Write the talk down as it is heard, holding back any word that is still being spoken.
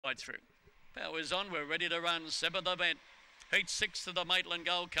right through. Power's on, we're ready to run. 7th event, heat 6 of the Maitland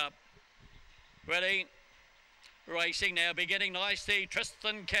Gold Cup. Ready. Racing now, beginning nicely.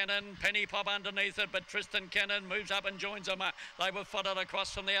 Tristan Cannon, Penny Pop underneath it, but Tristan Cannon moves up and joins them. They were footed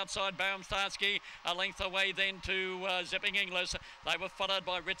across from the outside. Barum Starsky a length away then to Zipping English. They were footed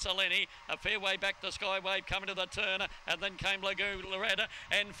by Rizzolini. A fair way back to Skywave coming to the turn, and then came Lagoon Loretta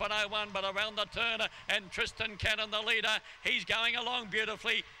and for no one, but around the turn, and Tristan Cannon the leader. He's going along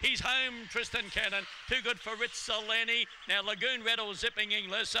beautifully. He's home, Tristan Cannon. Too good for Rizzolini. Now Lagoon Rattle, Zipping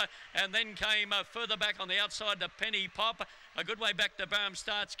English, and then came further back on the outside to Penny Pop, a good way back to Barum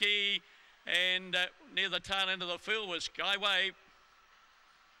Starsky, and near the tail end of the field was Skywave.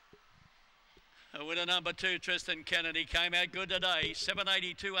 Winner number 2, Tristan Kennedy, came out good today.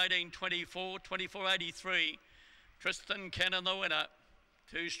 782, 1824, 2483. Tristan Cannon the winner.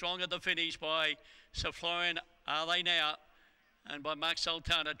 Too strong at the finish by Sir Florian, Are They Now? And by Mark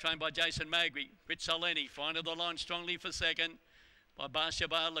Sultana, trained by Jason Magri. Rizzolini, finding the line strongly for second. By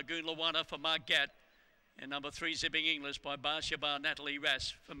Barshabar, Lagoon Lawana for Mark Gatt. And number 3, Zipping English by Barshabar, Natalie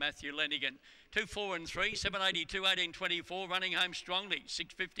Rass for Matthew Lenigan. 2, 4 and 3, 782, 1824, running home strongly.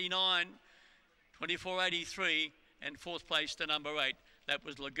 659, 2483, and 4th place to number 8. That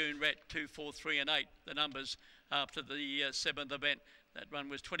was Lagoon Rat, 2, 4, 3 and 8. The numbers after the 7th event. That run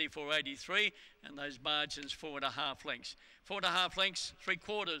was 2483, and those margins 4.5 lengths. 4.5 lengths,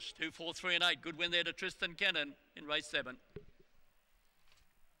 3/4, 2, 4, 3 and 8. Good win there to Tristan Cannon in race 7.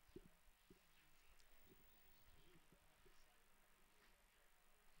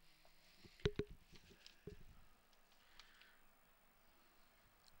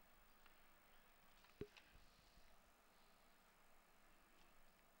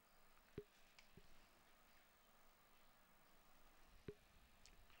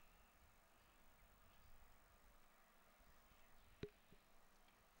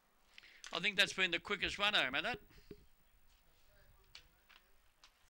 I think that's been the quickest run home, hasn't it?